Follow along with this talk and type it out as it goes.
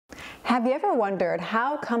Have you ever wondered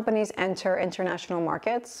how companies enter international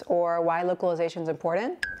markets or why localization is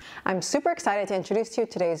important? I'm super excited to introduce to you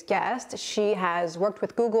today's guest. She has worked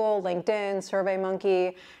with Google, LinkedIn,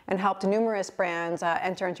 SurveyMonkey, and helped numerous brands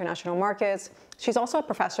enter international markets. She's also a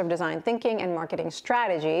professor of design thinking and marketing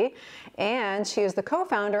strategy, and she is the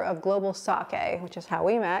co-founder of GlobalSaké, which is how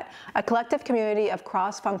we met, a collective community of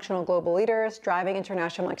cross-functional global leaders driving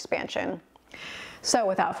international expansion. So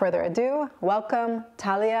without further ado, welcome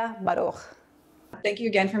Talia Baruch. Thank you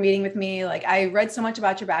again for meeting with me. I read so much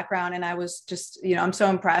about your background and I was just, I'm so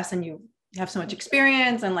impressed, and you have so much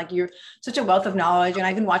experience and you're such a wealth of knowledge. And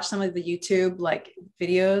I even watched some of the YouTube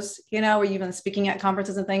videos, where you've been speaking at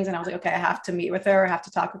conferences and things. And I was like, okay, I have to meet with her. I have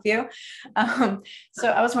to talk with you. So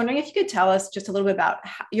I was wondering if you could tell us just a little bit about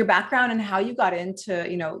your background and how you got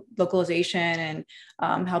into, localization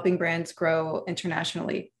and helping brands grow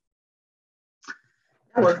internationally.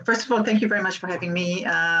 Well, first of all, thank you very much for having me.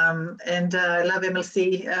 I love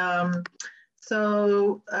MLC.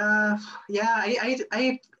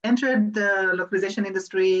 I entered the localization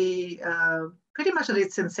industry pretty much at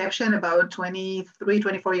its inception about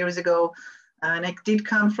 24 years ago. And I did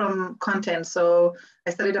come from content. So I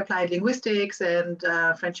studied applied linguistics and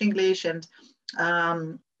French English. And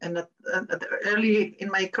early in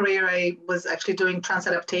my career, I was actually doing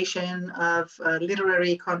transadaptation of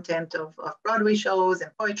literary content of Broadway shows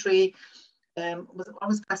and poetry. Was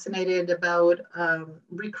always fascinated about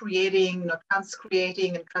recreating,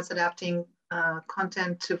 transcreating, and transadapting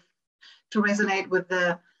content to resonate with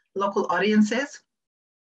the local audiences.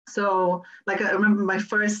 So, I remember my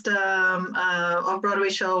first off-Broadway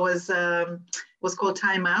show was called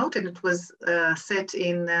Time Out, and it was set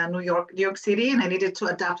in New York City, and I needed to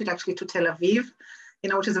adapt it actually to Tel Aviv,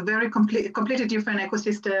 which is a very completely different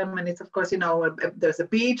ecosystem. And it's, of course, there's a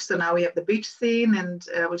beach, so now we have the beach scene, and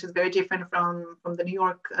which is very different from the New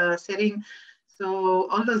York setting. So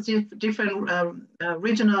all those different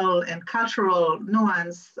regional and cultural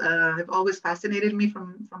nuance have always fascinated me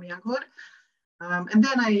from younghood. And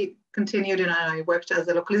then I continued, and I worked as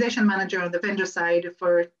a localization manager on the vendor side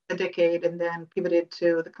for a decade, and then pivoted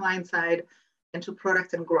to the client side and to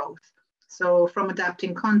product and growth. So from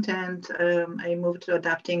adapting content, I moved to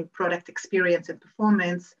adapting product experience and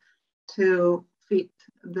performance to fit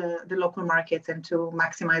the local markets and to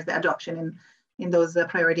maximize the adoption in those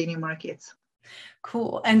priority new markets.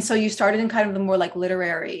 Cool. And so you started in kind of the more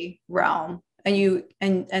literary realm, and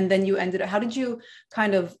then you ended up, how did you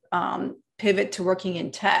kind of pivot to working in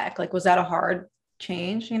tech? Was that a hard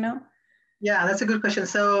change, Yeah, that's a good question.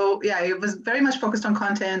 So yeah, it was very much focused on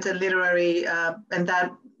content and literary, and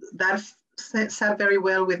that sat very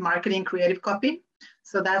well with marketing, creative copy.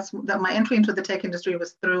 So that my entry into the tech industry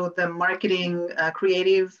was through the marketing,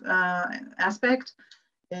 creative aspect,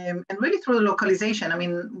 and really through the localization. I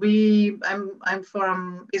mean, I'm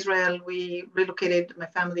from Israel. We relocated my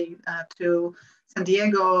family to San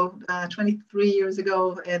Diego 23 years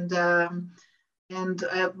ago, and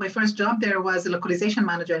my first job there was a localization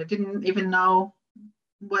manager. I didn't even know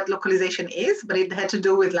what localization is, but it had to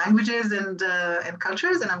do with languages and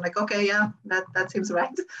cultures. And I'm like, okay, yeah, that seems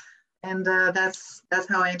right. And that's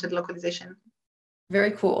how I entered localization.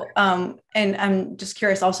 Very cool. And I'm just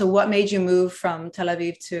curious also, what made you move from Tel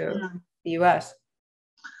Aviv to the US?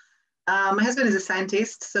 My husband is a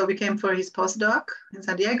scientist, so we came for his postdoc in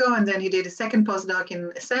San Diego, and then he did a second postdoc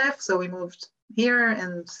in SF. So we moved here,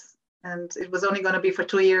 and it was only going to be for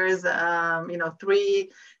 2 years. 3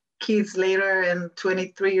 kids later, and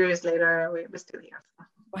 23 years later, we're still here.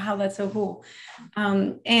 Wow, that's so cool.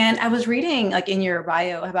 And I was reading in your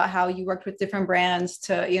bio about how you worked with different brands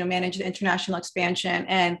to manage the international expansion.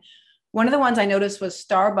 And one of the ones I noticed was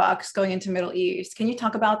Starbucks going into Middle East. Can you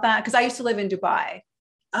talk about that? Because I used to live in Dubai.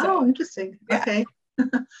 So, interesting. Yeah. Okay.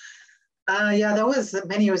 Yeah, that was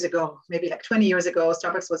many years ago, maybe 20 years ago.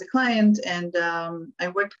 Starbucks was a client, and I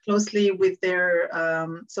worked closely with their,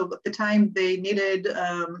 so at the time they needed,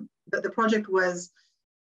 the project was,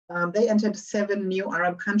 they entered 7 new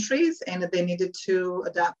Arab countries, and they needed to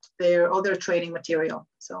adapt all their training material.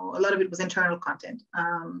 So a lot of it was internal content.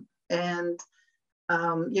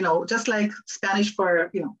 Just like Spanish for,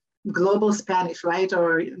 global Spanish, right?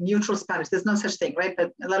 Or neutral Spanish. There's no such thing, right?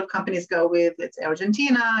 But a lot of companies go with, let's say,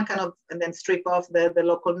 Argentina, and then strip off the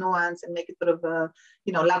local nuance and make it sort of a,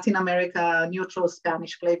 Latin America, neutral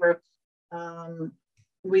Spanish flavor,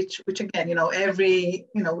 which again,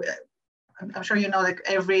 I'm sure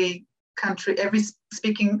every country, every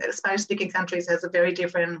Spanish-speaking countries has a very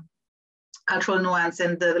different cultural nuance,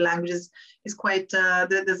 and the language is quite,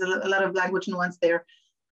 there's a lot of language nuance there.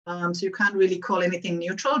 So you can't really call anything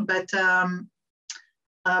neutral, but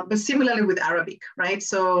but similarly with Arabic, right?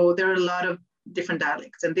 So there are a lot of different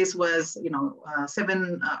dialects, and this was,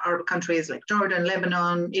 7 Arab countries like Jordan,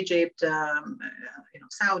 Lebanon, Egypt,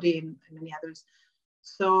 Saudi, and many others.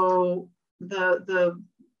 So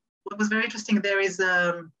what was very interesting there is,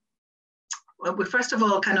 we first of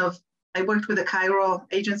all I worked with a Cairo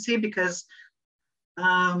agency because there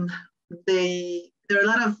are a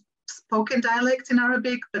lot of spoken dialects in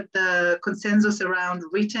Arabic, but the consensus around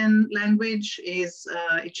written language is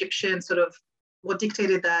Egyptian. Sort of what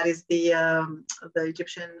dictated that is the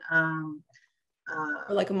Egyptian,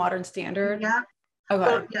 like a modern standard. Yeah. Okay.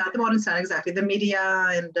 Well, yeah, the modern standard, exactly. The media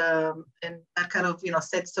and that kind of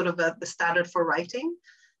sets sort of the standard for writing.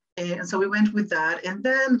 And so we went with that. And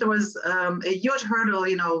then there was a huge hurdle.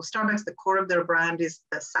 Starbucks, the core of their brand is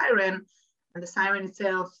the siren, and the siren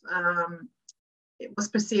itself, it was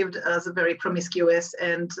perceived as a very promiscuous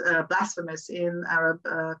and blasphemous in Arab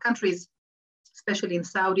countries, especially in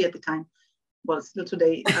Saudi at the time. Well, still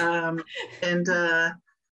today.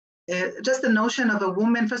 Just the notion of a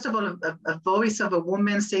woman, first of all, a voice of a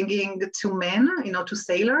woman singing to men, to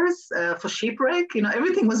sailors for shipwreck,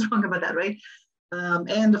 everything was wrong about that, right?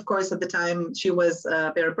 And of course, at the time, she was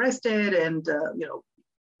bare-breasted and,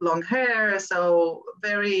 long hair, so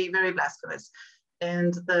very, very blasphemous.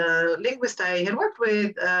 And the linguist I had worked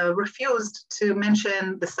with refused to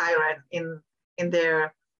mention the siren in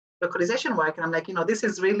their localization work. And I'm like, this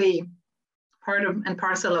is really part of and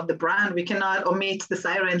parcel of the brand. We cannot omit the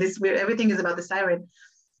siren. Everything is about the siren.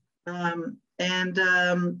 At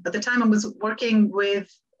the time I was working with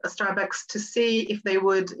Starbucks to see if they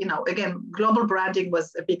would, again, global branding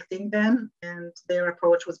was a big thing then, and their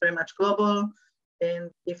approach was very much global.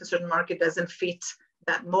 And if a certain market doesn't fit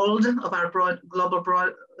that mold of our global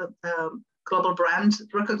brand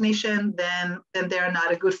recognition, then they are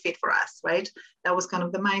not a good fit for us, right? That was kind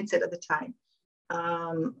of the mindset at the time.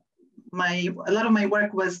 A lot of my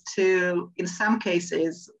work was to, in some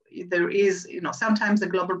cases, there is, sometimes the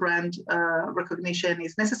global brand recognition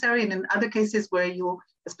is necessary, and in other cases where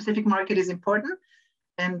a specific market is important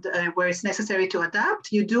and where it's necessary to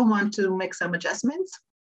adapt, you do want to make some adjustments,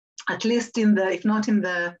 at least if not in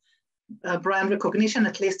the brand recognition,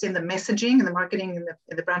 at least in the messaging, in the marketing,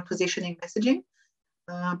 in the brand positioning messaging.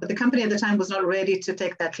 But the company at the time was not ready to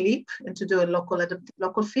take that leap and to do a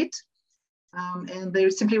local fit. And they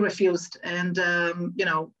simply refused. And,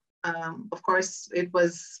 of course, it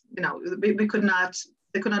was, they could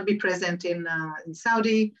not be present in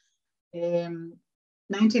Saudi.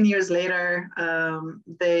 19 years later,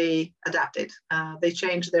 they adapted. They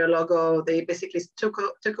changed their logo. They basically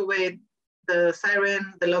took away the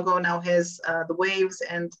siren. The logo now has the waves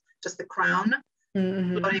and just the crown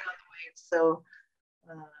floating on the waves. So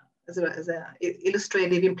as a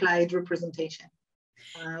illustrative implied representation.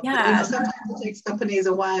 Yeah. But, sometimes it takes companies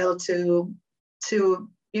a while to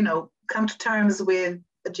come to terms with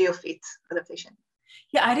the geofit adaptation.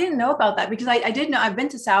 Yeah, I didn't know about that because I did know, I've been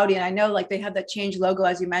to Saudi and I know like they have that change logo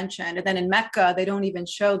as you mentioned. And then in Mecca, they don't even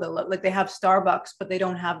show like they have Starbucks, but they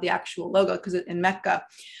don't have the actual logo because in Mecca.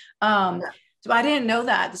 So I didn't know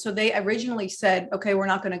that. So they originally said, okay, we're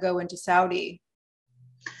not going to go into Saudi.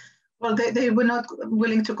 Well, they were not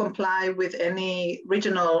willing to comply with any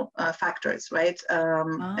regional factors, right?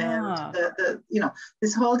 And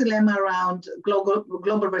this whole dilemma around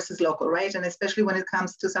global versus local, right? And especially when it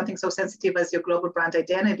comes to something so sensitive as your global brand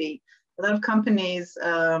identity, a lot of companies,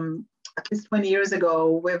 at least 20 years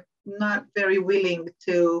ago, were not very willing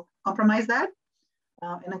to compromise that.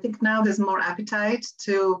 And I think now there's more appetite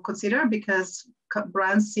to consider because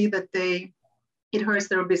brands see that it hurts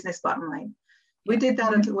their business bottom line. We did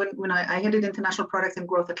that when I headed international product and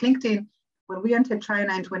growth at LinkedIn. When we entered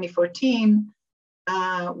China in 2014,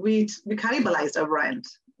 we cannibalized our brand.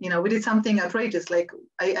 We did something outrageous. Like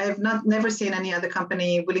I have never seen any other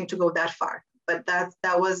company willing to go that far. But that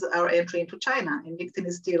was our entry into China. And LinkedIn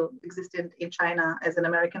is still existent in China as an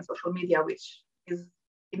American social media, which is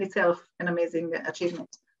in itself an amazing achievement.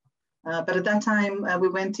 But at that time, we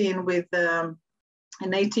went in with a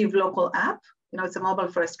native local app. It's a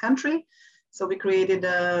mobile-first country. So we created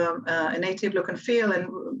a native look and feel and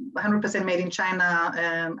 100% made in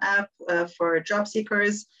China app for job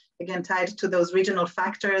seekers, again, tied to those regional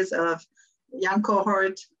factors of young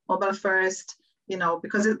cohort, mobile first,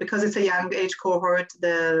 because it's a young age cohort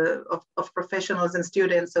of professionals and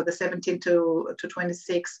students, so the 17 to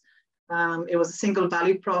 26, it was a single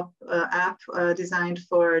value prop app designed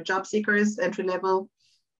for job seekers, entry level.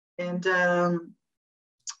 And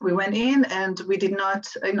we went in and we did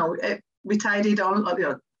not, we tied it all,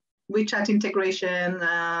 WeChat integration,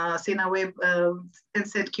 Sina Web,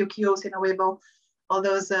 Tencent QQ, Sina Weibo, all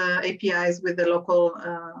those APIs with the local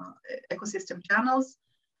ecosystem channels.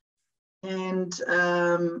 And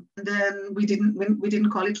then we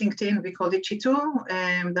didn't call it LinkedIn, we called it Chitu,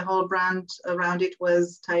 and the whole brand around it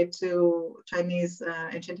was tied to Chinese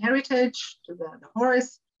ancient heritage, to the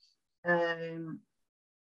horse.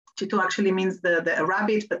 Chitu actually means the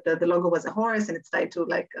rabbit, but the logo was a horse, and it's tied to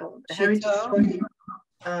like a heritage story.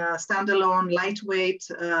 Standalone, lightweight,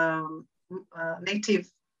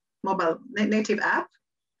 native app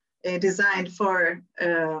designed for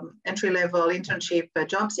entry-level internship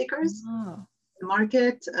job seekers. Oh.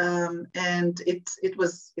 Market, and it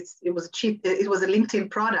was cheap. It was a LinkedIn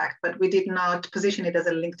product, but we did not position it as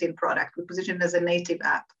a LinkedIn product. We positioned it as a native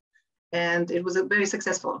app, and it was very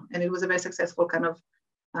successful. And it was a very successful kind of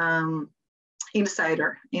insider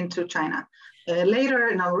into China.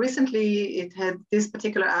 Later, now recently, it had this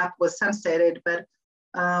particular app was sunsetted, but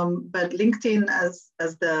LinkedIn as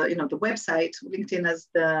the the website, LinkedIn as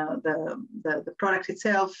the product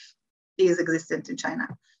itself is existent in China.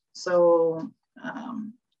 So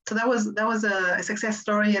that was a success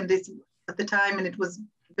story, and this at the time, and it was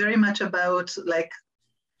very much about like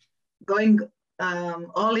going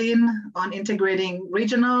all in on integrating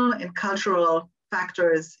regional and cultural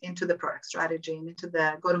factors into the product strategy and into the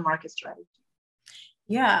go-to-market strategy.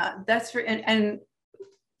 Yeah, that's and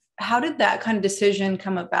how did that kind of decision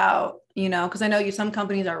come about? You know, because I know some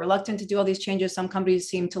companies are reluctant to do all these changes. Some companies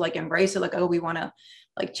seem to like embrace it, like, oh, we want to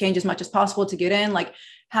like change as much as possible to get in. Like,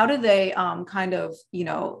 how do they kind of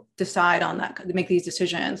decide on that, to make these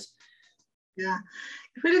decisions? Yeah,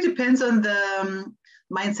 it really depends on the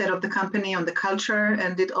mindset of the company, on the culture,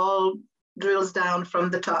 and it all drills down from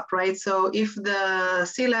the top, right? So if the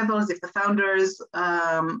C-levels, if the founders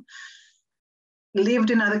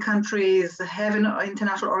lived in other countries, have an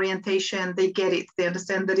international orientation, they get it. They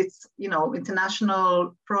understand that it's,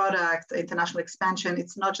 international product, international expansion.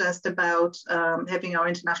 It's not just about having our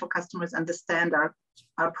international customers understand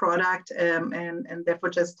our product and therefore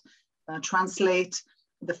just translate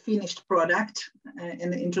the finished product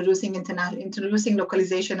and introducing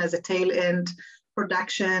localization as a tail end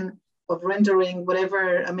production of rendering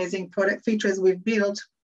whatever amazing product features we've built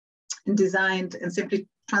and designed and simply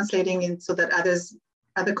translating it so that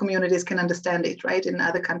other communities can understand it, right, in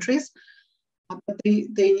other countries. But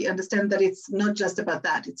they understand that it's not just about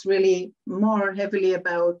that. It's really more heavily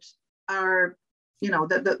about our,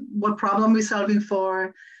 what problem we're solving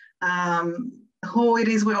for, who it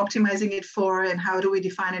is we're optimizing it for, and how do we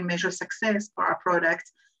define and measure success for our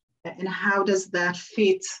product, and how does that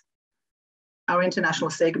fit our international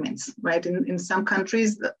segments, right? In some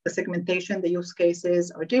countries, the segmentation, the use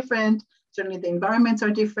cases are different. Certainly the environments are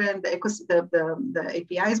different, the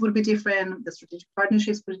APIs will be different, the strategic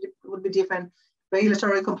partnerships would be different,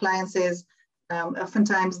 regulatory compliances,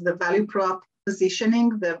 oftentimes the value prop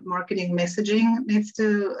positioning, the marketing messaging needs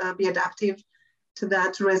to be adaptive to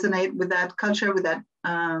that, to resonate with that culture, with that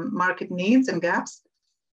market needs and gaps.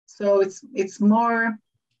 So it's more,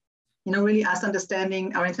 really us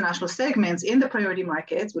understanding our international segments in the priority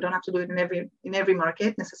markets. We don't have to do it in every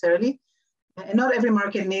market necessarily. And not every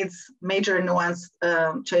market needs major nuanced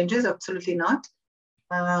changes, absolutely not.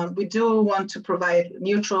 We do want to provide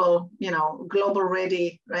neutral, global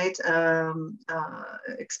ready, right,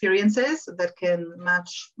 experiences that can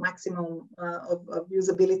match maximum of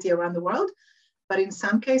usability around the world. But in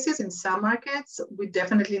some cases, in some markets, we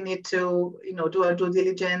definitely need to, do our due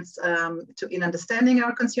diligence in understanding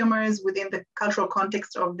our consumers within the cultural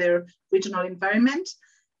context of their regional environment,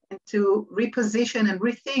 and to reposition and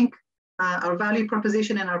rethink our value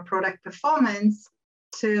proposition and our product performance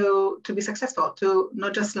to be successful, to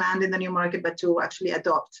not just land in the new market, but to actually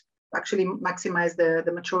adopt, actually maximize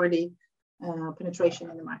the maturity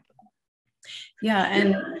penetration in the market. Yeah,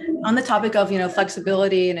 and on the topic of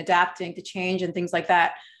flexibility and adapting to change and things like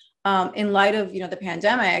that, in light of the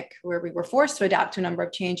pandemic, where we were forced to adapt to a number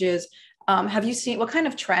of changes, have you seen, what kind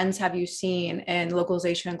of trends have you seen in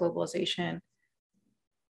localization and globalization?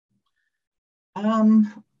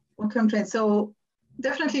 What kind of trends? So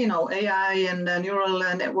definitely, AI and neural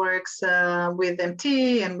networks with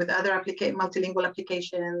MT and with other multilingual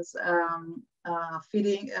applications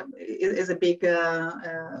feeding is a big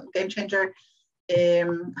game changer.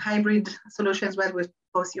 Hybrid solutions, right, with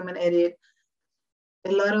post-human edit.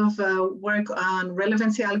 A lot of work on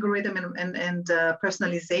relevancy algorithm and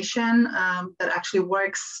personalization that actually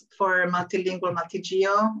works for multilingual,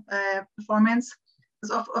 multi-geo performance.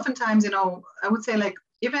 Because oftentimes, I would say like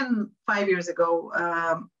even 5 years ago,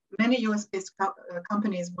 many US-based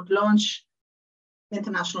companies would launch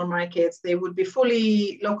international markets. They would be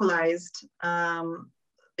fully localized.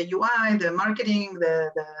 the UI, the marketing,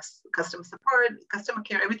 the customer support, customer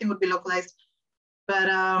care, everything would be localized. But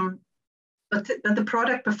the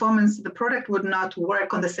product performance, the product would not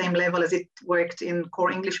work on the same level as it worked in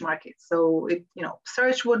core English markets. So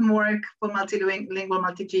search wouldn't work for multilingual,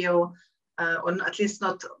 multi-geo, or at least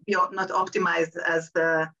not optimized as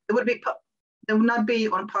they would not be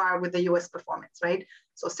on par with the US performance, right?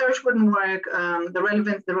 So search wouldn't work.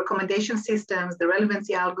 The recommendation systems, the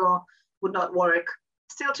relevancy algo would not work.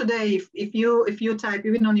 Still today, if you type,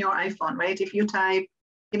 even on your iPhone, right? If you type,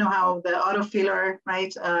 how the autofiller,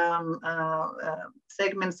 right?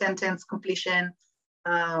 Segment sentence completion,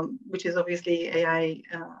 which is obviously AI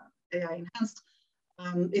enhanced.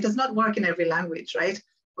 It does not work in every language, right?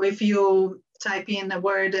 Or if you type in a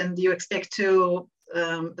word and you expect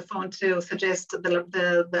the phone to suggest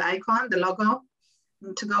the icon, the logo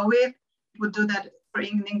to go with, it would do that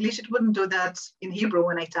in English. It wouldn't do that in Hebrew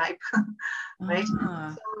when I type, right?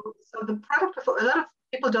 So the product, a lot of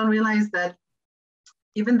people don't realize that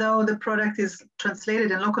even though the product is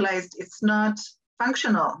translated and localized, it's not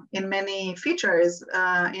functional in many features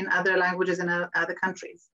in other languages in other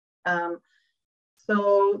countries.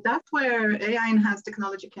 So that's where AI-enhanced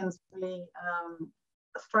technology can really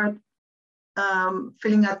start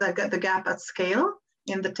filling out the gap at scale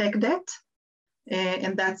in the tech debt.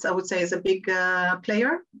 And that's, I would say, is a big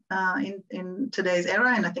player in today's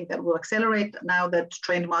era. And I think that will accelerate now that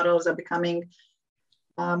trained models are becoming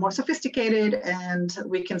more sophisticated, and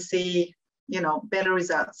we can see, better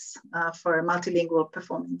results for multilingual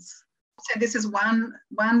performance. So this is one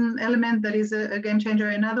element that is a game changer.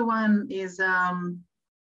 Another one is I'm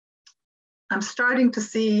starting to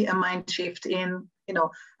see a mind shift in,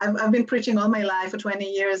 I've been preaching all my life for 20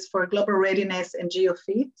 years for global readiness and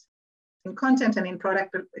geo-fit in content and in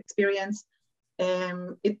product experience.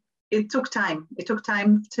 It took time. It took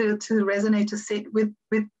time to resonate, to sit with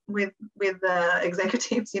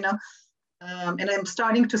executives, and I'm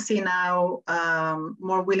starting to see now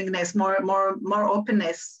more willingness, more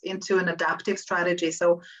openness into an adaptive strategy.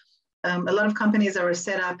 So a lot of companies are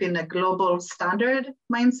set up in a global standard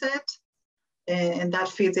mindset, and that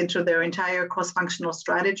feeds into their entire cross-functional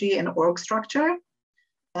strategy and org structure.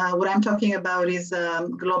 What I'm talking about is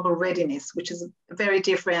global readiness, which is very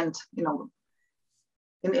different,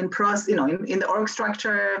 in the org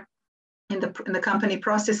structure, in the company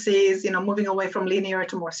processes, moving away from linear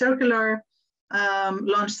to more circular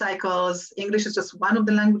launch cycles. English is just one of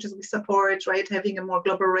the languages we support, right? Having a more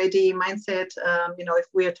global ready mindset. If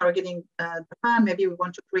we are targeting Japan, maybe we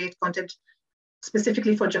want to create content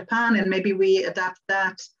specifically for Japan, and maybe we adapt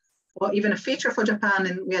that, or even a feature for Japan,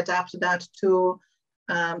 and we adapt that to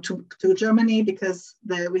Germany because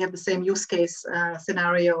we have the same use case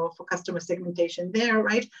scenario for customer segmentation there,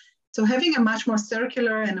 right? So having a much more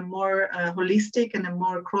circular and a more holistic and a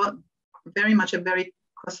more very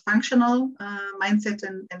cross-functional mindset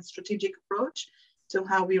and strategic approach to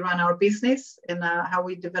how we run our business and how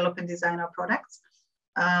we develop and design our products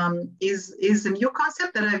is a new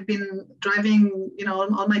concept that I've been driving,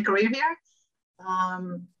 all my career here.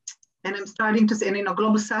 And I'm starting to see, and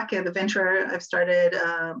GlobalSaké, the venture I've started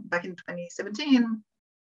back in 2017,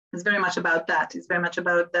 is very much about that. It's very much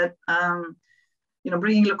about that,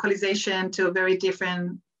 bringing localization to a very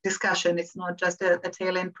different discussion. It's not just a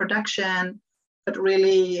tail end production, but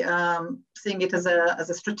really seeing it as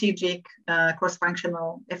a strategic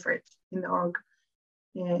cross-functional effort in the org,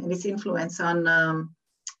 and its influence on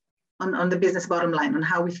the business bottom line, on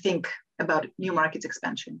how we think about new markets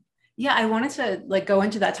expansion. Yeah, I wanted to go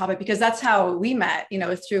into that topic because that's how we met,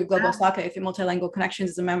 it's through GlobalSaké. If Multilingual Connections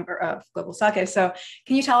is a member of GlobalSaké. So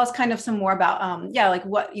can you tell us kind of some more about,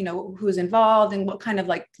 what, who's involved and what kind of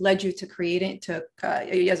led you to create it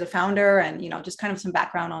as a founder, and, just kind of some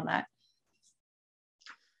background on that.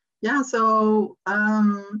 Yeah, so,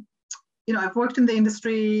 I've worked in the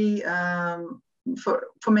industry for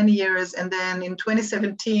many years. And then in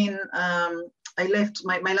 2017, I left,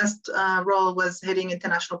 my last role was heading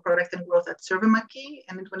international product and growth at SurveyMonkey.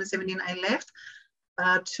 And in 2017, I left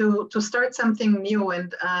to start something new.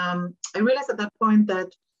 And I realized at that point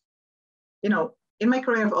that, in my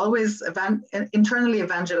career, I've always internally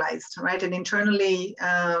evangelized, right? And internally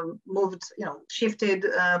moved, shifted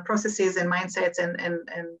processes and mindsets. And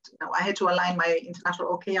I had to align my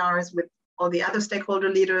international OKRs with all the other stakeholder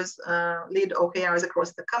leaders, lead OKRs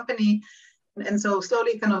across the company. And so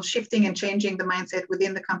slowly kind of shifting and changing the mindset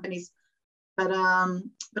within the companies. But I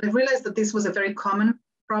realized that this was a very common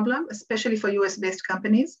problem, especially for US-based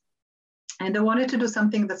companies. And I wanted to do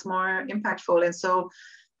something that's more impactful. And so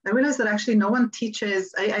I realized that actually no one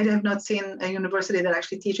teaches, I have not seen a university that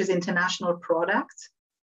actually teaches international product.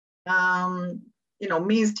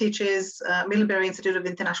 MEIS teaches, Middlebury Institute of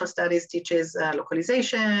International Studies teaches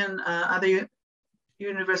localization, other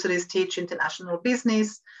universities teach international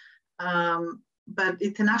business, but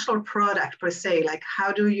international product per se, like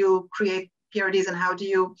how do you create PRDs and how do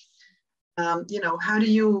you, how do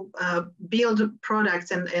you build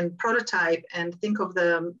products and prototype and think of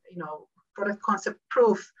the, product concept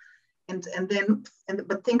proof,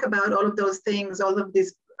 but think about all of those things, all of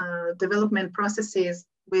these development processes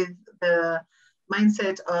with the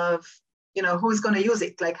mindset of, who's going to use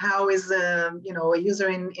it? Like, how is, a user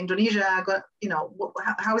in Indonesia,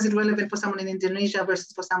 how is it relevant for someone in Indonesia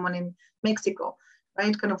versus for someone in Mexico,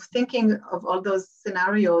 right? Kind of thinking of all those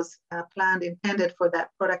scenarios planned, intended for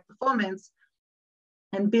that product performance,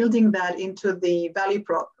 and building that into the value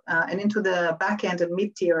prop and into the back end and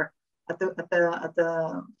mid tier at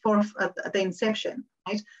the inception,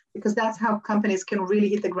 right? Because that's how companies can really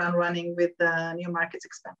hit the ground running with the new markets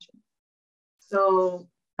expansion. So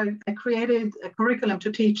I created a curriculum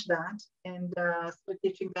to teach that, and started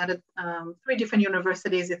teaching that at 3 different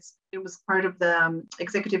universities. It was part of the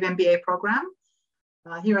executive MBA program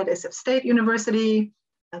here at SF State University,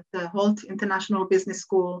 at the Holt International Business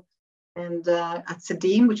School, and at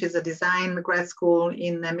CEDIM, which is a design grad school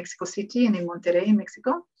in Mexico City and in Monterrey, in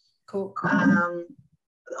Mexico. Cool.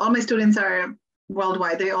 All my students are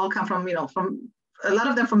worldwide. They all come from, from a lot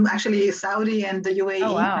of them from actually Saudi and the UAE.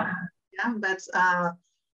 Oh, wow. Yeah,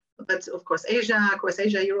 but of course Asia,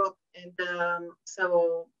 Europe, and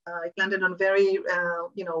so it landed on very,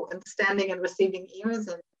 understanding and receiving ears,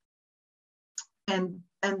 and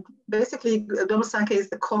basically GlobalSaké is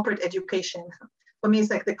the corporate education. For me, it's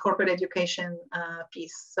like the corporate education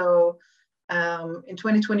piece. So in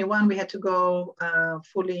 2021, we had to go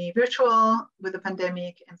fully virtual with the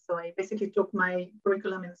pandemic. And so I basically took my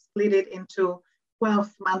curriculum and split it into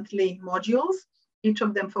 12 monthly modules, each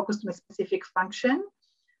of them focused on a specific function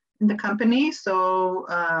in the company. So,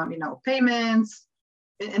 payments,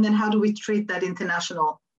 and then how do we treat that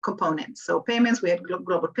international component? So payments, we had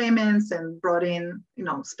global payments and brought in,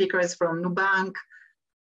 speakers from Nubank,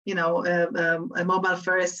 a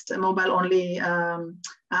mobile only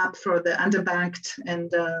app for the underbanked,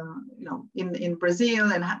 and in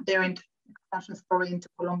Brazil, and their expansion story into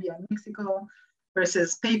Colombia and Mexico,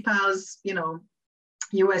 versus PayPal's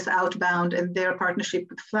US outbound and their partnership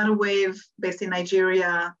with Flutterwave based in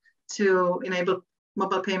Nigeria to enable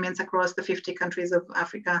mobile payments across the 50 countries of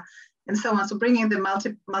Africa, and so on. So bringing the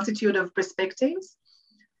multitude of perspectives.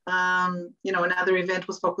 Another event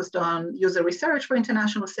was focused on user research for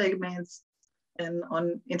international segments and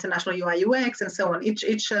on international UI UX and so on.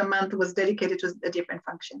 Each month was dedicated to a different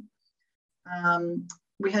function.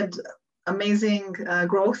 We had amazing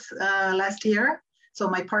growth last year. So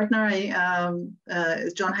my partner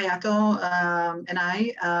is John Hayato, and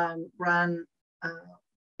I run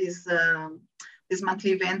these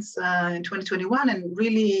monthly events in 2021, and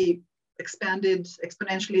really expanded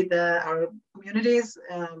exponentially our communities.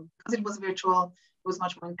 Because it was virtual, it was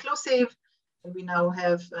much more inclusive. And we now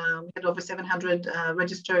have we had over 700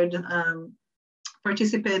 registered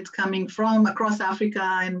participants coming from across Africa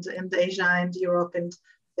and Asia and Europe and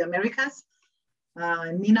the Americas,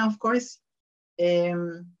 and MENA, of course.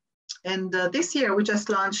 And this year we just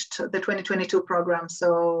launched the 2022 program.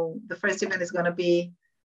 So the first event is going to be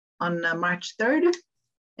on March 3rd.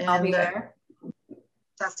 And, I'll be there.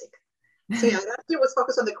 Fantastic. So yeah, that year was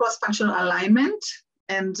focused on the cross-functional alignment.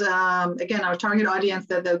 And again, our target audience,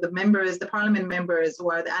 the members, the parliament members who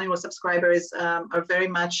are the annual subscribers are very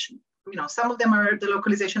much, some of them are the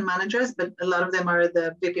localization managers, but a lot of them are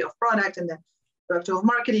the VP of product and the director of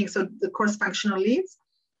marketing. So the cross-functional leads,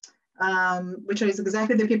 which is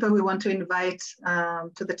exactly the people we want to invite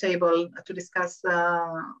to the table to discuss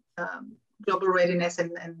global readiness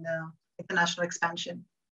and international expansion.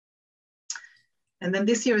 And then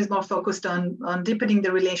this year is more focused on deepening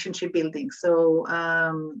the relationship building. So,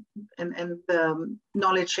 and the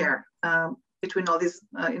knowledge share between all these,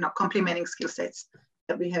 complementing skill sets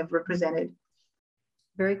that we have represented.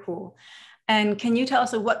 Very cool. And can you tell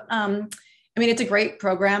us what, it's a great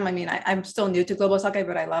program. I'm still new to GlobalSaké,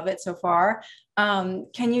 but I love it so far.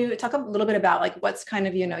 Can you talk a little bit about what's kind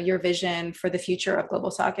of, your vision for the future of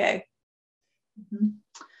GlobalSaké? Mm-hmm.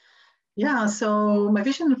 Yeah, so my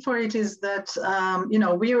vision for it is that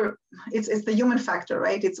it's the human factor,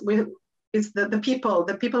 right? It's the people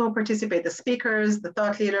who participate, the speakers, the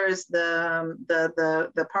thought leaders,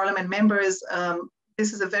 the parliament members.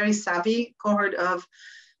 This is a very savvy cohort of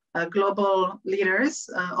global leaders.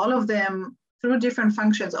 All of them, through different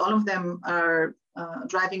functions, all of them are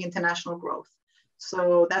driving international growth.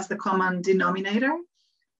 So that's the common denominator.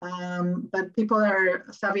 but people are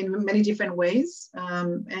serving in many different ways.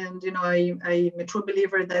 And, I'm a true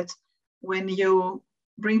believer that when you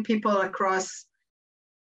bring people across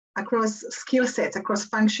skill sets, across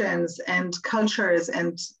functions and cultures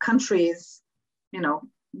and countries,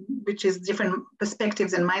 which is different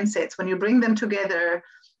perspectives and mindsets, when you bring them together,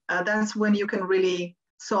 that's when you can really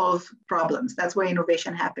solve problems. That's where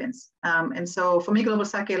innovation happens. And so for me,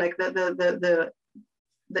 GlobalSaké, like the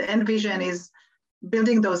end vision is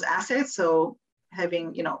building those assets. So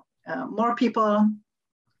having, more people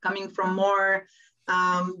coming from more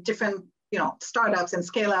different, startups and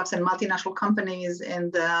scale ups and multinational companies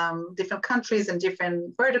and different countries and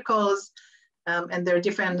different verticals, and their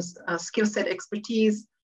different skill set expertise,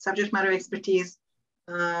 subject matter expertise,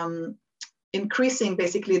 increasing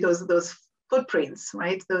basically those footprints,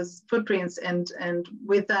 right? Those footprints, and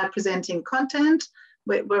with that presenting content.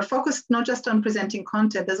 We're focused not just on presenting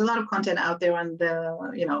content. There's a lot of content out there on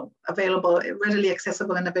the, available, readily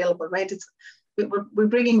accessible and available, right? We're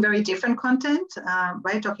bringing very different content,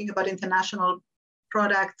 right? Talking about international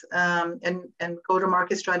product and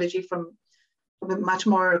go-to-market strategy from a much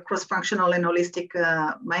more cross-functional and holistic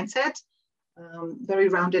mindset, very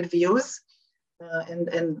rounded views,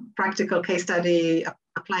 and practical case study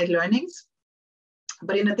applied learnings.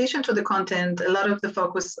 But in addition to the content, a lot of the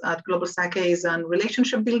focus at GlobalSaké is on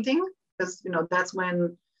relationship building, because that's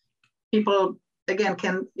when people again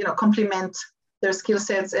can complement their skill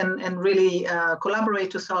sets and really collaborate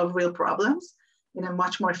to solve real problems in a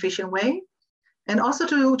much more efficient way, and also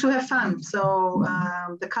to have fun. So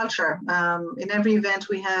the culture in every event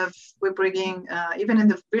we're bringing, even in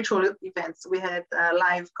the virtual events, we had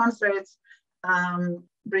live concerts,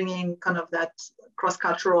 bringing kind of that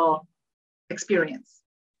cross-cultural experience.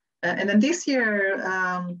 And then this year,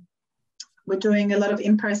 we're doing a lot of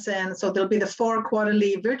in-person, so there'll be the 4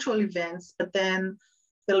 quarterly virtual events, but then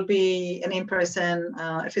there'll be an in-person,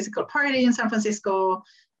 a physical party in San Francisco,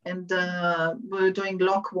 and we're doing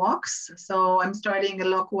lock walks. So I'm starting a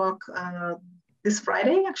lock walk this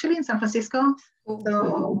Friday, actually, in San Francisco. Ooh.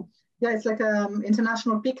 So yeah, it's like an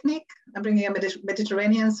international picnic. I'm bringing a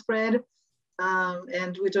Mediterranean spread.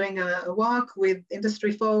 And we're doing a walk with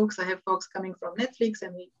industry folks. I have folks coming from Netflix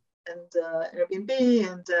and Airbnb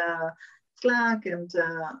and Slack and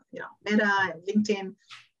MENA and LinkedIn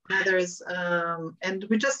and others. And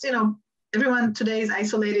we just, everyone today is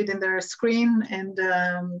isolated in their screen, and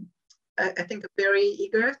I think very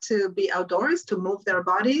eager to be outdoors, to move their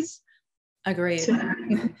bodies. Agreed. To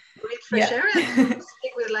breathe fresh air and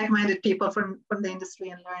speak with like-minded people from the industry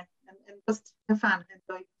and learn and just have fun.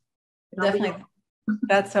 Enjoy. Definitely.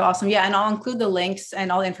 That's so awesome. Yeah. And I'll include the links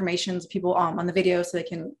and all the information to people on the video so they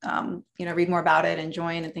can, read more about it and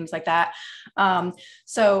join and things like that.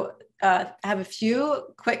 So I have a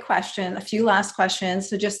few quick questions, a few last questions.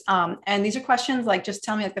 So just, and these are questions like, just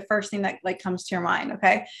tell me like the first thing that like comes to your mind.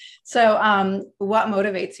 Okay. So what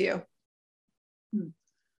motivates you?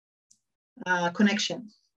 Connection.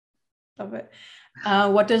 Love it.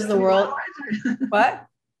 What does the world, what?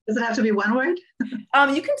 Does it have to be one word?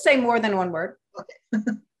 You can say more than one word. Okay.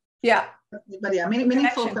 Yeah. But yeah,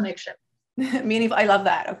 meaningful connection. Meaningful. I love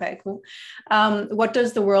that. Okay, cool. What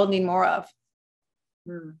does the world need more of?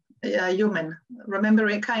 Human.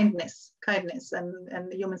 Remembering kindness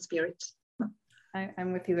and human spirit.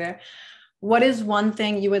 I'm with you there. What is one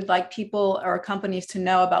thing you would like people or companies to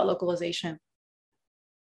know about localization?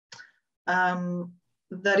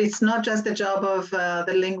 That it's not just the job of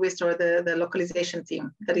the linguist or the localization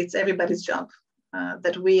team, that it's everybody's job,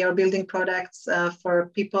 that we are building products for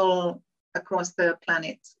people across the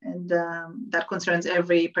planet, and that concerns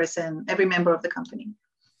every person, every member of the company.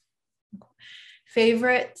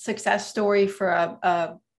 Favorite success story for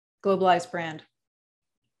a globalized brand?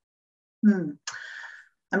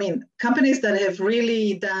 I mean, companies that have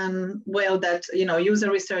really done well, that user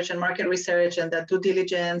research and market research and that due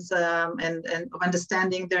diligence and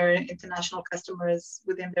understanding their international customers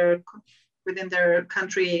within their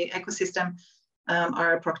country ecosystem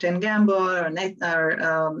are Procter & Gamble or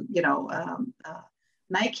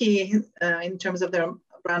Nike in terms of their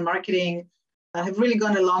brand marketing. Have really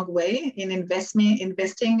gone a long way in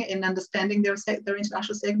investing in understanding their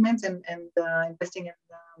international segments and investing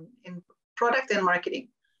in product and marketing.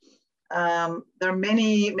 There are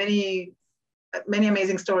many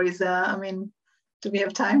amazing stories. I mean, do we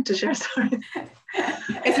have time to share stories?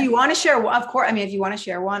 If you want to share, of course. I mean, if you want to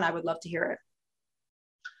share one, I would love to hear it.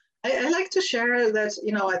 I like to share that,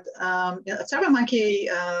 at SurveyMonkey,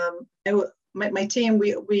 my team,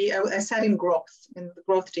 I sat in the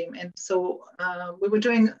growth team. And so we were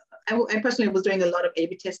doing, I personally was doing a lot of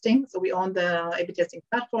A/B testing. So we own the A/B testing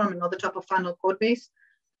platform and all the top of funnel code base.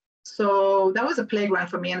 So that was a playground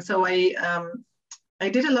for me. And so I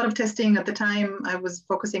did a lot of testing at the time. I was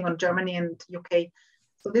focusing on Germany and UK.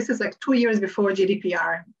 So this is like 2 years before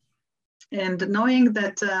GDPR. And knowing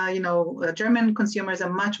that, German consumers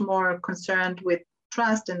are much more concerned with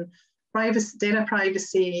trust and privacy, data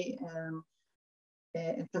privacy,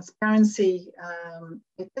 and transparency,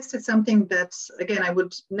 I tested something that, again, I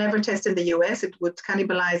would never test in the US. It would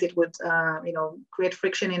cannibalize, it would create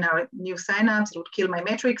friction in our new signups, it would kill my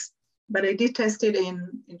metrics. But I did test it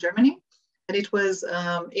in Germany. And it was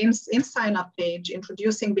in sign up page,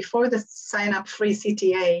 introducing before the sign up free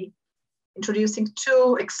CTA, introducing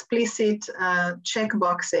 2 explicit check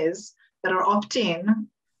boxes that are opt-in,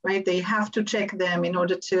 right? They have to check them in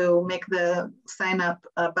order to make the sign up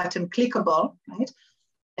button clickable, right?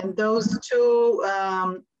 And those 2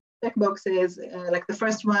 check boxes, like the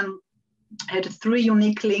first one had 3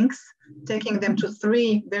 unique links, taking them to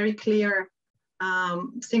 3 very clear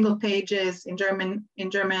single pages in German,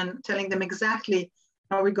 telling them exactly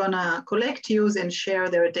how we're gonna collect, use, and share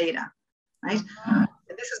their data, right? And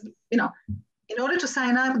this is, in order to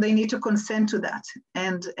sign up, they need to consent to that.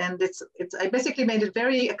 And it's I basically made it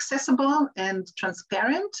very accessible and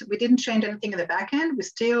transparent. We didn't change anything in the back end. We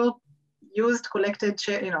still used, collected,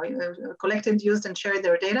 used, and shared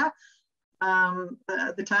their data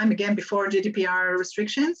at the time, again, before GDPR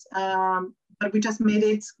restrictions. But we just made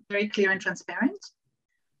it very clear and transparent.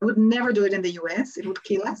 I would never do it in the US, it would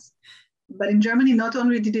kill us. But in Germany, not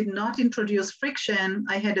only did it not introduce friction,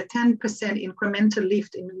 I had a 10% incremental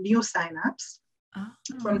lift in new signups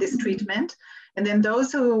from this treatment. And then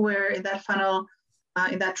those who were in that funnel,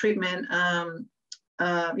 in that treatment,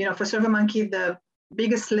 for SurveyMonkey, the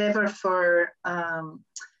biggest lever for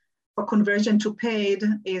conversion to paid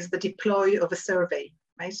is the deploy of a survey,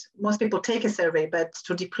 right? Most people take a survey, but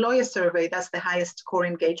to deploy a survey, that's the highest core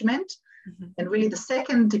engagement. Mm-hmm. And really the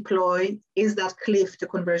second deploy is that cliff to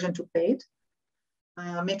conversion to paid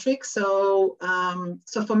metric. So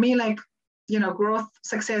for me, growth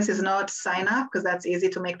success is not sign up, because that's easy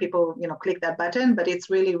to make people, click that button, but it's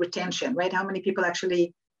really retention, right? How many people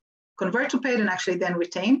actually convert to paid and actually then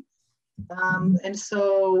retain. And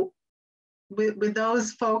so with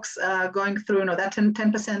those folks going through, that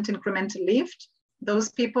 10% incremental lift,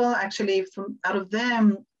 those people actually, out of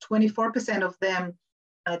them, 24% of them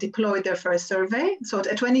deployed their first survey. So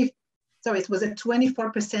it was a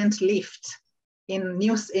 24% lift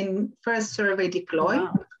in first survey deploy,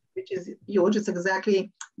 wow, which is huge. It's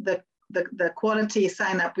exactly the quality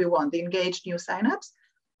sign up we want, the engaged new signups.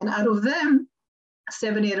 And out of them,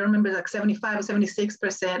 75 or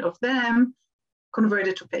 76% of them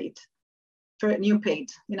converted to paid, for new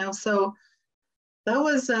paid, so that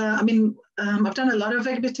was, I've done a lot of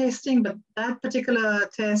A/B testing, but that particular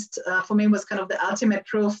test for me was kind of the ultimate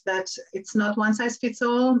proof that it's not one size fits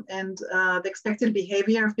all, and the expected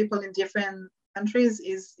behavior of people in different countries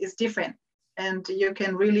is different. And you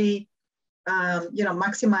can really,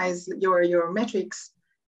 maximize your metrics.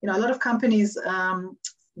 A lot of companies,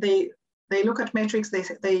 they look at metrics,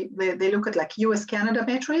 they look at like US, Canada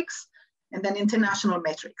metrics, and then international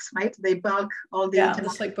metrics, right? They bulk all the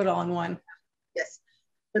just like put all in one. Yes,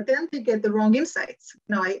 but then they get the wrong insights.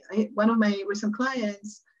 One of my recent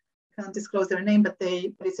clients, can't disclose their name, but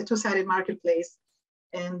it's a 2-sided marketplace,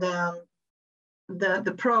 and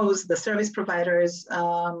the pros, the service providers,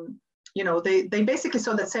 they basically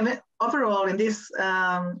saw that overall in this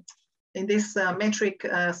metric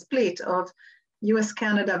split of US,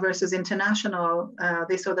 Canada versus international,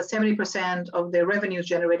 they saw that 70% of their revenues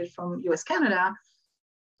generated from US, Canada.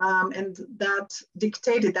 And that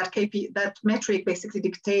dictated, that metric basically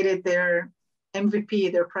dictated their MVP,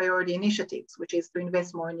 their priority initiatives, which is to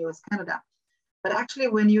invest more in US, Canada. But actually,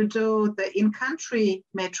 when you do the in-country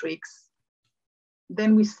metrics,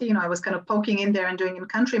 then we see, I was kind of poking in there and doing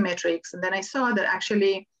in-country metrics, and then I saw that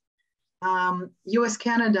actually US,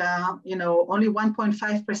 Canada, only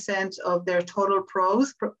 1.5% of their total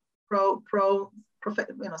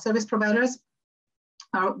service providers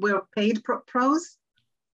were paid pros.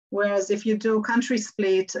 Whereas if you do country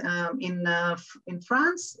split in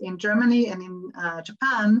France, in Germany, and in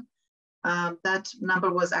Japan, that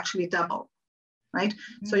number was actually double, right?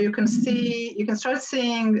 Mm-hmm. So you can start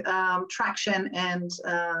seeing traction and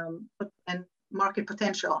market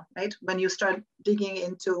potential, right? When you start digging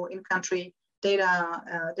into in-country data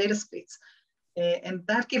splits, and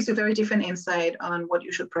that gives you very different insight on what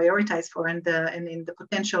you should prioritize for and in the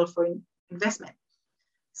potential for investment.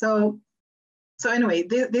 So anyway,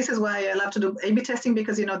 this is why I love to do A/B testing,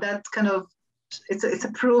 because that's kind of it's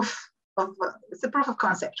a proof of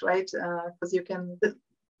concept, right? Because you can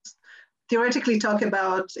theoretically talk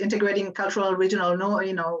about integrating cultural, regional,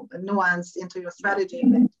 nuance into your strategy,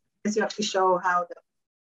 as you actually show how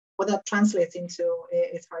what that translates into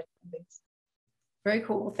is hard to convince. Very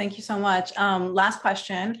cool. Thank you so much. Last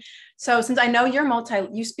question. So since I know you're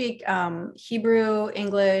you speak Hebrew,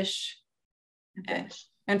 English,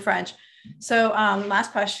 and French. So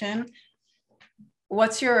last question.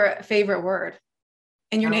 What's your favorite word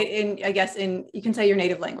in your you can say your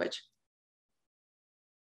native language?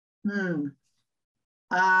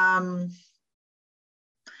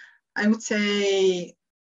 I would say,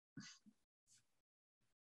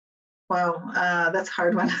 wow, that's a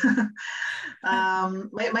hard one.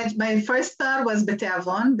 My first thought was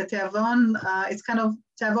beteavon. Beteavon, it's kind of,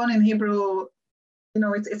 teavon in Hebrew,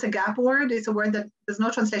 it's a gap word. It's a word that there's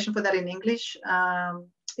no translation for that in English.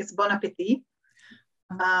 It's bon appetit.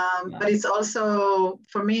 But it's also,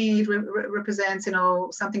 for me, it represents,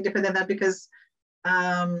 something different than that, because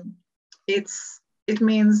it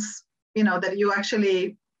means, that you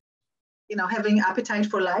actually, having appetite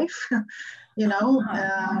for life,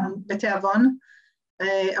 beteavon.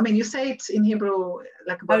 I mean, you say it in Hebrew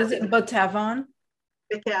like. How does it? Beteavon.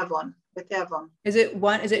 Beteavon. Beteavon. Is it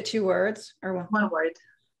one? Is it two words or one? One word.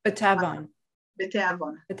 Beteavon.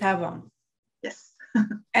 Beteavon. Beteavon. Yes.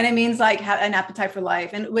 And it means like an appetite for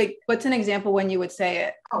life. And wait, what's an example when you would say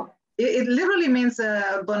it? Oh, it literally means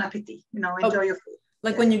bon appetit. Enjoy your food.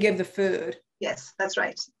 Like when you give the food. Yes, that's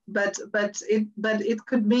right. But it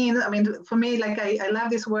could mean, I mean, for me, like I love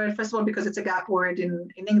this word, first of all, because it's a gap word in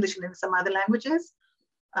English and in some other languages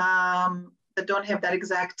that don't have that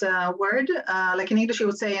exact word. Like in English, you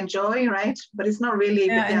would say enjoy, right? But it's not really.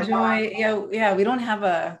 Yeah, enjoy. Yeah, we don't have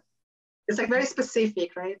a. It's like very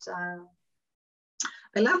specific, right?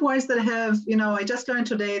 I love words that have, I just learned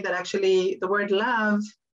today that actually the word love,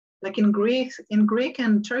 like in Greek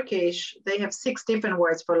and Turkish, they have 6 different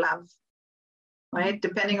words for love. Right,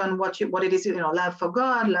 depending on what it is, love for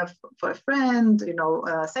God, love for a friend,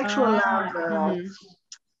 sexual love,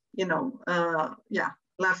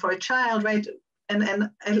 love for a child, right? And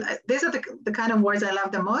these are the kind of words I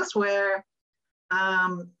love the most, where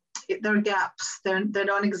there are gaps. They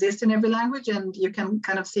don't exist in every language, and you can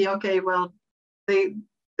kind of see, okay, well, they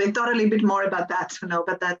thought a little bit more about that,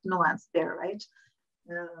 about that nuance there, right?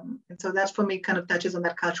 And so that for me kind of touches on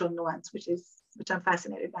that cultural nuance, which I'm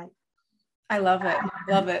fascinated by. I love it.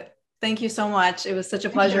 Love it. Thank you so much. It was such a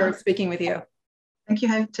pleasure speaking with you. Thank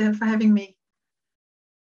you for having me.